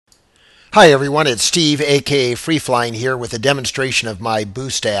Hi everyone, it's Steve aka Free Flying here with a demonstration of my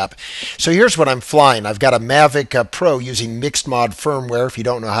Boost app. So here's what I'm flying. I've got a Mavic Pro using mixed mod firmware. If you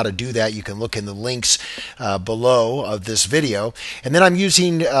don't know how to do that, you can look in the links below of this video. And then I'm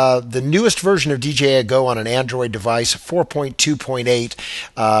using the newest version of DJI Go on an Android device,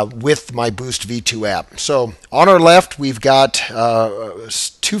 4.2.8, with my Boost V2 app. So on our left, we've got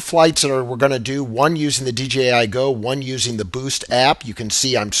two flights that we're going to do, one using the DJI Go, one using the Boost app. You can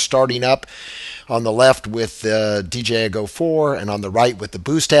see I'm starting up on the left with the DJI Go 4 and on the right with the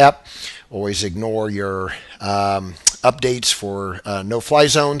Boost app. Always ignore your updates for no-fly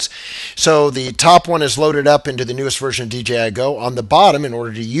zones. So the top one is loaded up into the newest version of DJI Go. On the bottom, in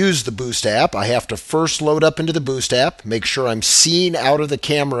order to use the Boost app, I have to first load up into the Boost app, make sure I'm seeing out of the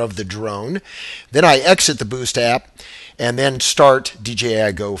camera of the drone. Then I exit the Boost app and then start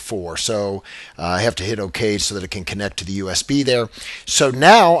DJI Go 4. So I have to hit OK so that it can connect to the USB there. So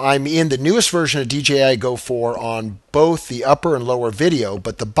now I'm in the newest version of DJI Go 4 on both the upper and lower video,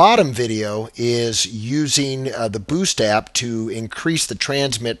 but the bottom video is using the Boost app to increase the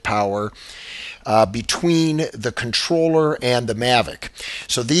transmit power between the controller and the Mavic.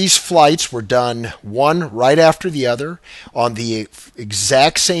 So these flights were done one right after the other on the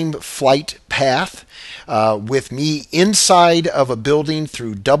exact same flight path, with me inside of a building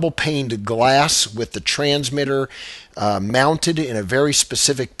through double paned glass with the transmitter mounted in a very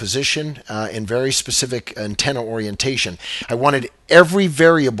specific position and very specific antenna orientation. I wanted every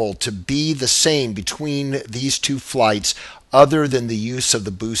variable to be the same between these two flights other than the use of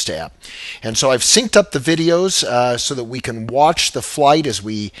the Boost app. And so I've synced up the videos so that we can watch the flight as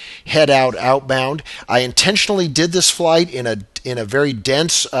we head outbound. I intentionally did this flight in a very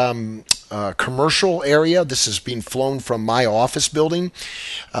dense commercial area. This is being flown from my office building.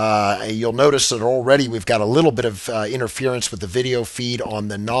 You'll notice that already we've got a little bit of interference with the video feed on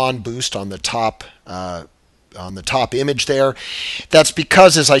the non-Boost on the top image there. That's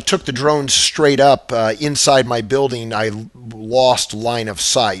because as I took the drone straight up inside my building, I lost line of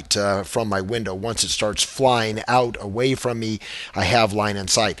sight from my window. Once it starts flying out away from me, I have line in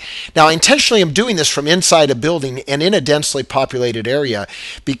sight. Now, I intentionally am doing this from inside a building and in a densely populated area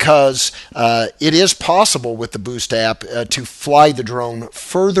because it is possible with the Boost app to fly the drone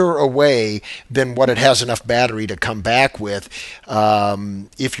further away than what it has enough battery to come back with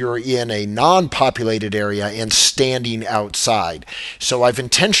if you're in a non-populated area and standing outside. So I've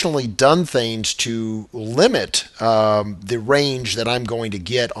intentionally done things to limit the range that I'm going to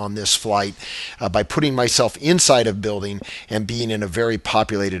get on this flight by putting myself inside a building and being in a very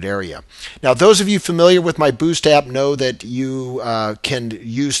populated area. Now, those of you familiar with my Boost app know that you can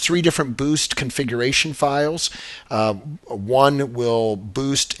use three different Boost configuration files. One will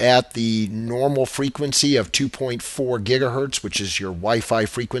boost at the normal frequency of 2.4 gigahertz, which is your Wi-Fi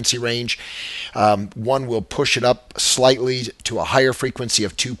frequency range. One will push it up slightly to a higher frequency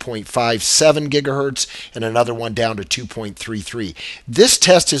of 2.57 gigahertz and another one down to 2.33. This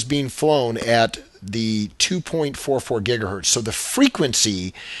test is being flown at the 2.44 gigahertz. So the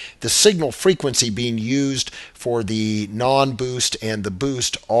frequency, the signal frequency being used for the non-Boost and the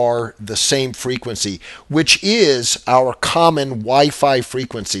Boost are the same frequency, which is our common Wi-Fi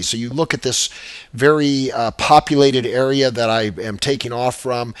frequency. So you look at this very populated area that I am taking off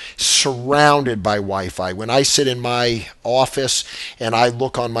from, surrounded by Wi-Fi. When I sit in my office and I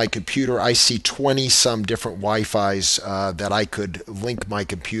look on my computer, I see 20 some different Wi-Fis that I could link my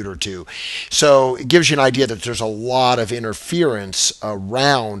computer to. So it gives you an idea that there's a lot of interference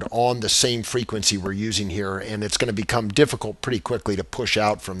around on the same frequency we're using here, and it's going to become difficult pretty quickly to push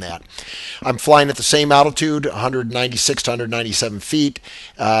out from that. I'm flying at the same altitude, 196 to 197 feet,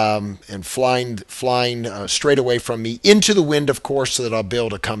 and flying straight away from me into the wind, of course, so that I'll be able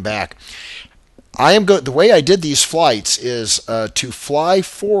to come back. The way I did these flights is to fly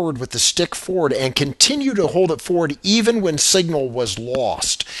forward with the stick forward and continue to hold it forward even when signal was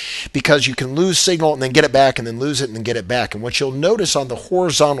lost, because you can lose signal and then get it back and then lose it and then get it back. And what you'll notice on the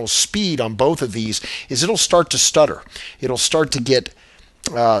horizontal speed on both of these is it'll start to stutter. It'll start to get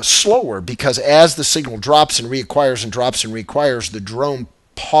slower because as the signal drops and reacquires and drops and reacquires, the drone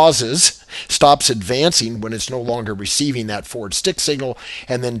pauses, stops advancing when it's no longer receiving that forward stick signal,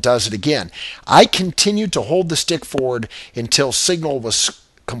 and then does it again. I continued to hold the stick forward until signal was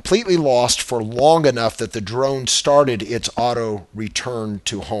completely lost for long enough that the drone started its auto return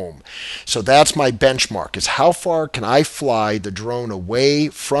to home. So that's my benchmark, is how far can I fly the drone away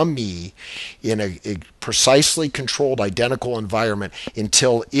from me in a precisely controlled identical environment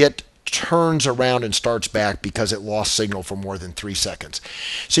until it turns around and starts back because it lost signal for more than 3 seconds.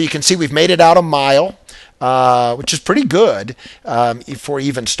 So you can see we've made it out a mile. which is pretty good for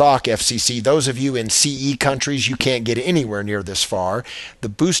even stock FCC. Those of you in CE countries, you can't get anywhere near this far. The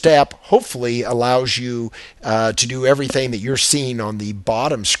Boost app hopefully allows you to do everything that you're seeing on the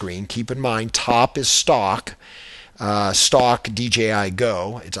bottom screen. Keep in mind, top is stock. Stock DJI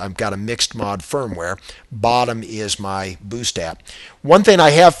Go. I've got a mixed mod firmware. Bottom is my Boost app. One thing I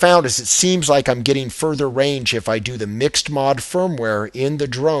have found is it seems like I'm getting further range if I do the mixed mod firmware in the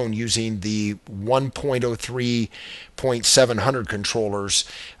drone using the 1.03.700 controllers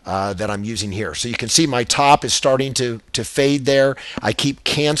that I'm using here. So you can see my top is starting to fade there. I keep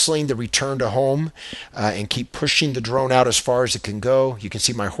canceling the return to home and keep pushing the drone out as far as it can go. You can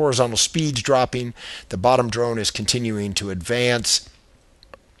see my horizontal speeds dropping. The bottom drone is continuing to advance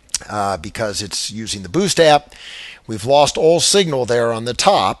because it's using the Boost app. We've lost all signal there on the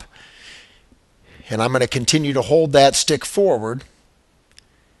top, and I'm going to continue to hold that stick forward.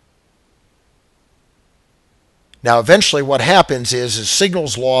 Now, eventually what happens is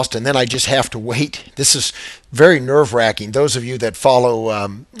signal's lost, and then I just have to wait. This is very nerve-wracking. Those of you that follow,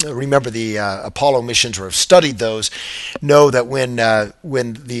 remember the Apollo missions or have studied those, know that when the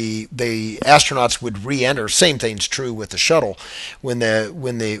astronauts would re-enter, same thing's true with the shuttle.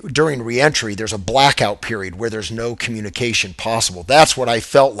 During re-entry, there's a blackout period where there's no communication possible. That's what I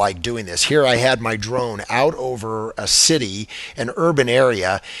felt like doing this. Here I had my drone out over a city, an urban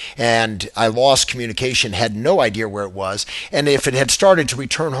area, and I lost communication, had no idea where it was. And if it had started to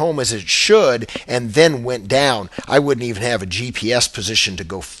return home as it should, and then went down, I wouldn't even have a GPS position to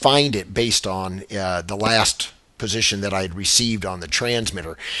go find it based on the last position that I had received on the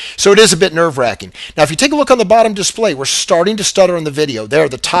transmitter. So it is a bit nerve-wracking. Now, if you take a look on the bottom display, we're starting to stutter on the video. There,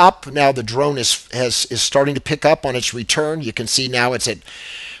 the top, now the drone is starting to pick up on its return. You can see now it's at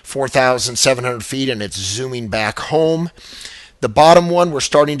 4,700 feet and it's zooming back home. The bottom one, we're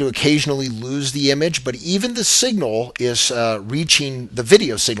starting to occasionally lose the image, but even the signal is the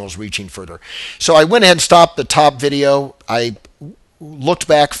video signal is reaching further. So I went ahead and stopped the top video. I looked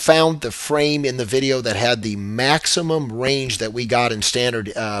back, found the frame in the video that had the maximum range that we got in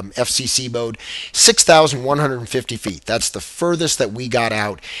standard FCC mode, 6,150 feet. That's the furthest that we got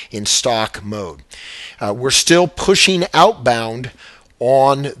out in stock mode. We're still pushing outbound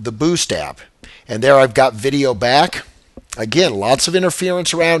on the Boost app. And there I've got video back. Again, lots of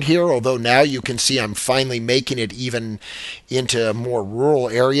interference around here, although now you can see I'm finally making it even into a more rural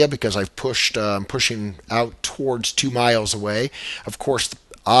area because I've pushing out towards 2 miles away. Of course,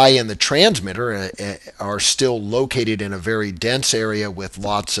 I and the transmitter are still located in a very dense area with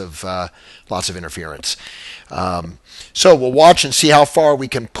lots of interference. So we'll watch and see how far we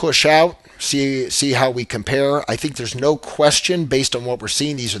can push out. See how we compare. I think there's no question based on what we're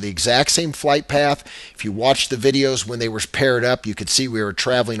seeing. These are the exact same flight path. If you watch the videos when they were paired up, you could see we were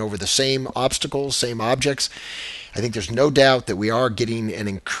traveling over the same obstacles, same objects. I think there's no doubt that we are getting an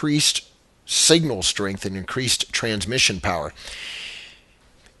increased signal strength and increased transmission power.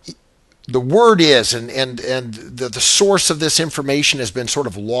 The word is, and the source of this information has been sort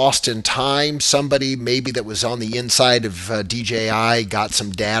of lost in time. Somebody maybe that was on the inside of DJI got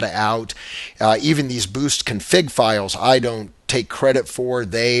some data out. Even these Boost config files, I don't take credit for.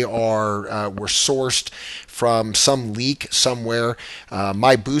 They were sourced from some leak somewhere.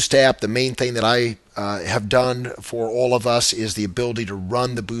 My Boost app, the main thing that I have done for all of us is the ability to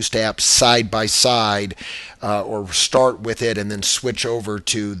run the Boost app side by side or start with it and then switch over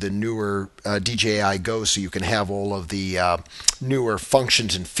to the newer DJI Go so you can have all of the newer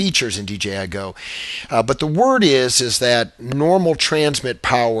functions and features in DJI Go. But the word is that normal transmit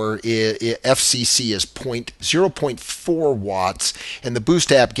power FCC is 0.4 watts and the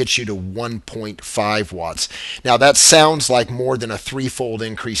Boost app gets you to 1.5 watts. Now that sounds like more than a threefold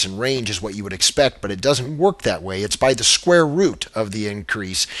increase in range is what you would expect, but it doesn't work that way. It's by the square root of the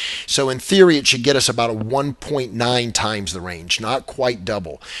increase. So in theory, it should get us about a 1.9 times the range, not quite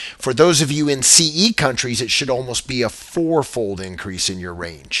double. For those of you in CE countries, it should almost be a fourfold increase in your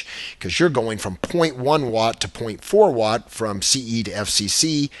range because you're going from 0.1 watt to 0.4 watt from CE to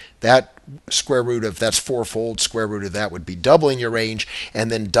FCC. That square root of that's fourfold. Square root of that would be doubling your range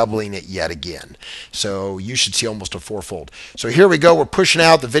and then doubling it yet again. So you should see almost a fourfold. So here we go. We're pushing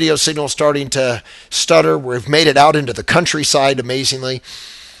out. The video signal starting to stutter. We've made it out into the countryside amazingly.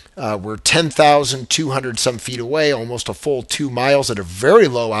 We're 10,200 some feet away, almost a full 2 miles at a very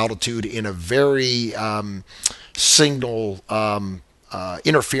low altitude in a very signal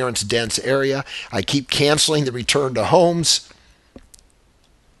interference dense area. I keep canceling the return to homes.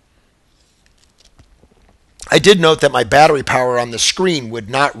 I did note that my battery power on the screen would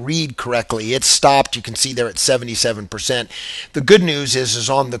not read correctly. It stopped. You can see there at 77%. The good news is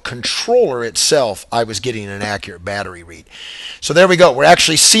on the controller itself, I was getting an accurate battery read. So there we go. We're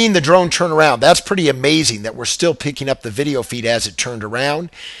actually seeing the drone turn around. That's pretty amazing that we're still picking up the video feed as it turned around.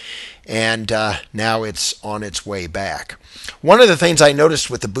 And now it's on its way back. One of the things I noticed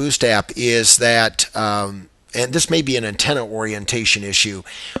with the Boost app is that, and this may be an antenna orientation issue,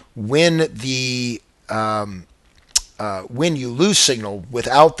 when you lose signal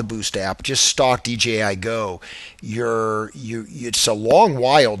without the Boost app, just stock DJI Go, it's a long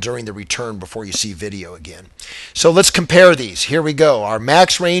while during the return before you see video again. So let's compare these. Here we go. Our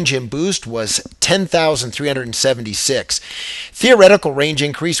max range in Boost was 10,376. Theoretical range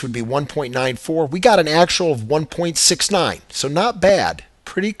increase would be 1.94. We got an actual of 1.69, so not bad.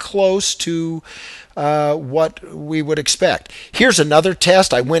 Pretty close to what we would expect. Here's another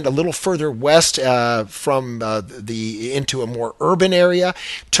test. I went a little further west into a more urban area,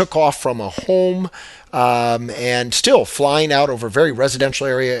 took off from a home, and still flying out over a very residential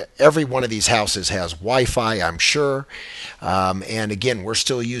area. Every one of these houses has Wi-Fi, I'm sure. And again, we're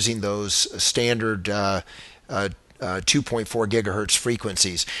still using those standard 2.4 gigahertz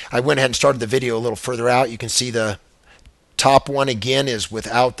frequencies. I went ahead and started the video a little further out. You can see the top one again is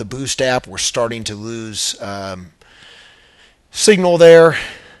without the Boost app. We're starting to lose signal there.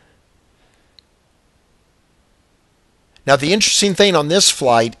 Now the interesting thing on this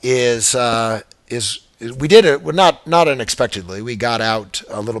flight is we did it not unexpectedly. We got out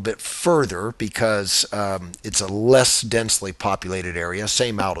a little bit further because it's a less densely populated area,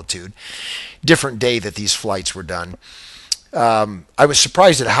 same altitude, different day that these flights were done. I was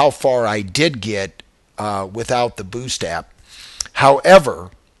surprised at how far I did get without the Boost app. However,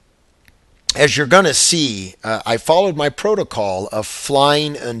 as you're going to see, I followed my protocol of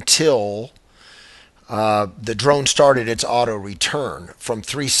flying until the drone started its auto return from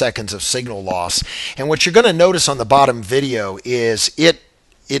 3 seconds of signal loss. And what you're going to notice on the bottom video is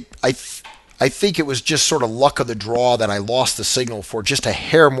I think it was just sort of luck of the draw that I lost the signal for just a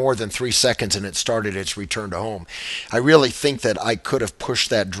hair more than 3 seconds and it started its return to home. I really think that I could have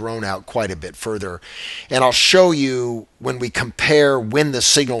pushed that drone out quite a bit further. And I'll show you when we compare when the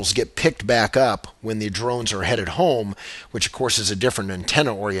signals get picked back up when the drones are headed home, which of course is a different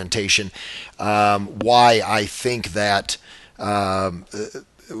antenna orientation, why I think that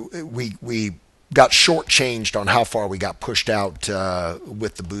we got shortchanged on how far we got pushed out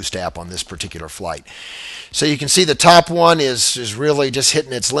with the Boost app on this particular flight. So you can see the top one is really just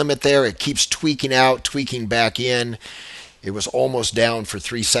hitting its limit there. It keeps tweaking out, tweaking back in. It was almost down for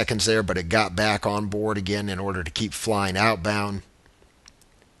 3 seconds there, but it got back on board again in order to keep flying outbound.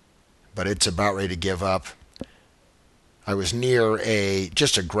 But it's about ready to give up. I was near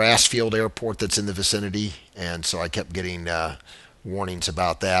just a grass field airport that's in the vicinity, and so I kept getting warnings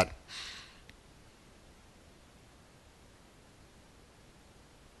about that.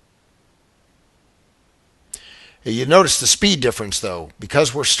 You notice the speed difference, though.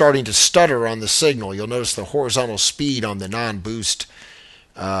 Because we're starting to stutter on the signal, you'll notice the horizontal speed on the non-boost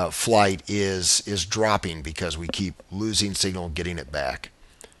flight is dropping because we keep losing signal and getting it back.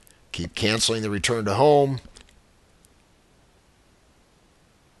 Keep canceling the return to home.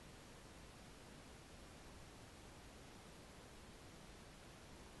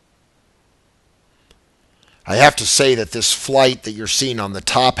 I have to say that this flight that you're seeing on the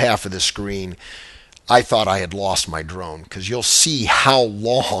top half of the screen, I thought I had lost my drone because you'll see how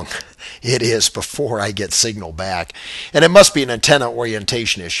long it is before I get signal back. And it must be an antenna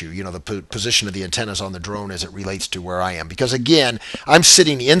orientation issue, you know, the position of the antennas on the drone as it relates to where I am. Because again, I'm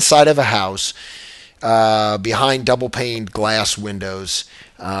sitting inside of a house behind double-paned glass windows.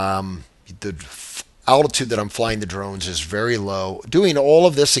 The altitude that I'm flying the drones is very low. Doing all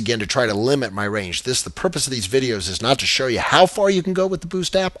of this again to try to limit my range. The purpose of these videos is not to show you how far you can go with the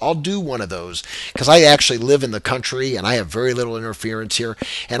Boost app. I'll do one of those because I actually live in the country and I have very little interference here,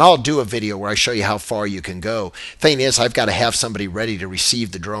 and I'll do a video where I show you how far you can go. Thing is, I've got to have somebody ready to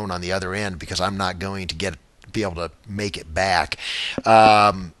receive the drone on the other end because I'm not going to be able to make it back.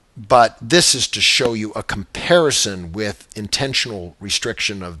 But this is to show you a comparison with intentional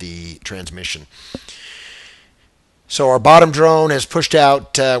restriction of the transmission. So our bottom drone has pushed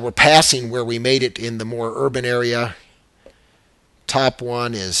out. We're passing where we made it in the more urban area. Top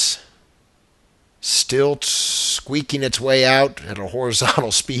one is still squeaking its way out at a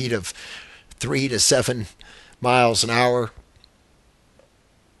horizontal speed of 3 to 7 miles an hour.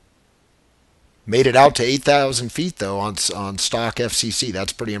 Made it out to 8,000 feet, though, on stock FCC.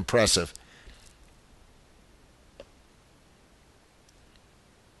 That's pretty impressive.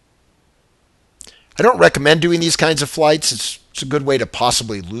 I don't recommend doing these kinds of flights. It's a good way to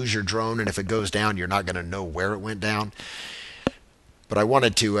possibly lose your drone, and if it goes down, you're not going to know where it went down. But I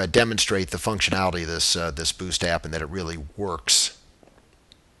wanted to demonstrate the functionality of this Boost app and that it really works.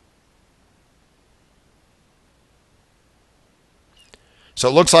 So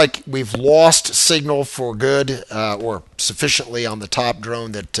it looks like we've lost signal for good, or sufficiently on the top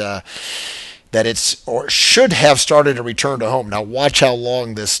drone that it's or should have started to return to home. Now watch how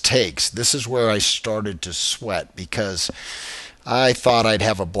long this takes. This is where I started to sweat because I thought I'd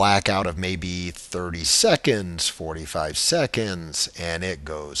have a blackout of maybe 30 seconds, 45 seconds, and it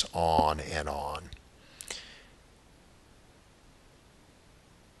goes on and on.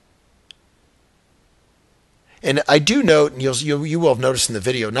 And I do note, and you will have noticed in the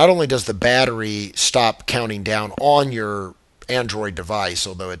video, not only does the battery stop counting down on your Android device,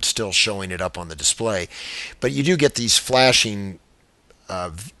 although it's still showing it up on the display, but you do get these flashing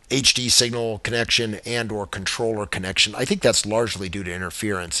HD signal connection and or controller connection. I think that's largely due to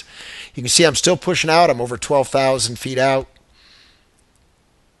interference. You can see I'm still pushing out. I'm over 12,000 feet out.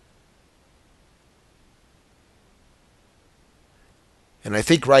 And I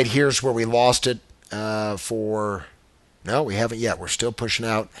think right here's where we lost it. No, we haven't yet. We're still pushing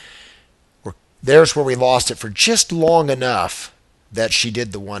out. There's where we lost it for just long enough that she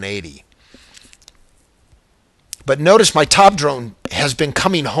did the 180. But notice my top drone has been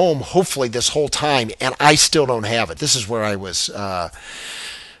coming home hopefully this whole time, and I still don't have it. This is where I was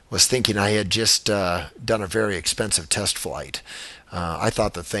thinking I had just done a very expensive test flight. I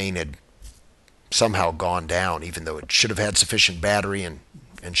thought the thing had somehow gone down, even though it should have had sufficient battery and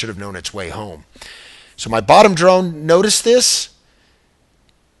should have known its way home. So my bottom drone, notice this?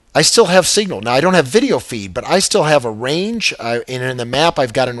 I still have signal. Now I don't have video feed, but I still have a range. And in the map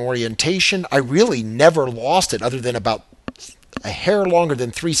I've got an orientation. I really never lost it other than about a hair longer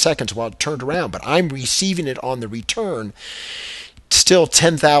than 3 seconds while it turned around. But I'm receiving it on the return, still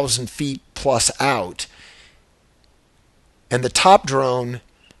 10,000 feet plus out. And the top drone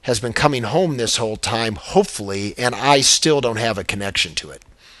has been coming home this whole time, hopefully, and I still don't have a connection to it.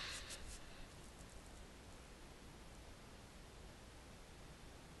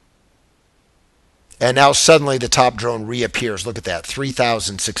 And now suddenly the top drone reappears. Look at that,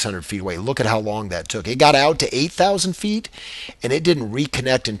 3,600 feet away. Look at how long that took. It got out to 8,000 feet, and it didn't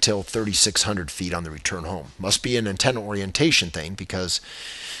reconnect until 3,600 feet on the return home. Must be an antenna orientation thing because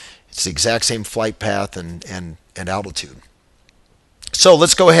it's the exact same flight path and altitude. So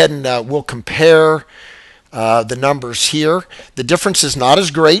let's go ahead and we'll compare the numbers here. The difference is not as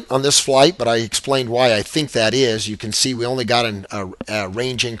great on this flight, but I explained why I think that is. You can see we only got a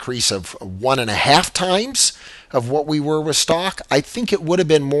range increase of 1.5 times of what we were with stock. I think it would have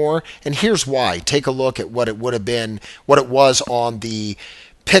been more, and here's why. Take a look at what it would have been, what it was on the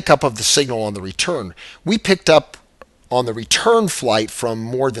pickup of the signal on the return. We picked up on the return flight from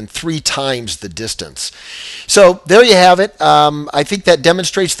more than 3 times the distance. So there you have it. I think that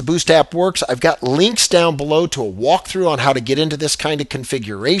demonstrates the Boost app works. I've got links down below to a walkthrough on how to get into this kind of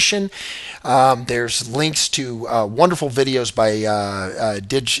configuration. There's links to wonderful videos by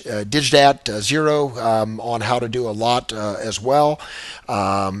Digdat Zero on how to do a lot as well.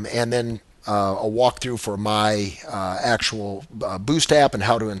 And then a walkthrough for my actual Boost app and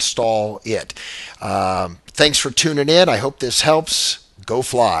how to install it. Thanks for tuning in. I hope this helps. Go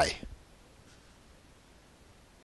fly.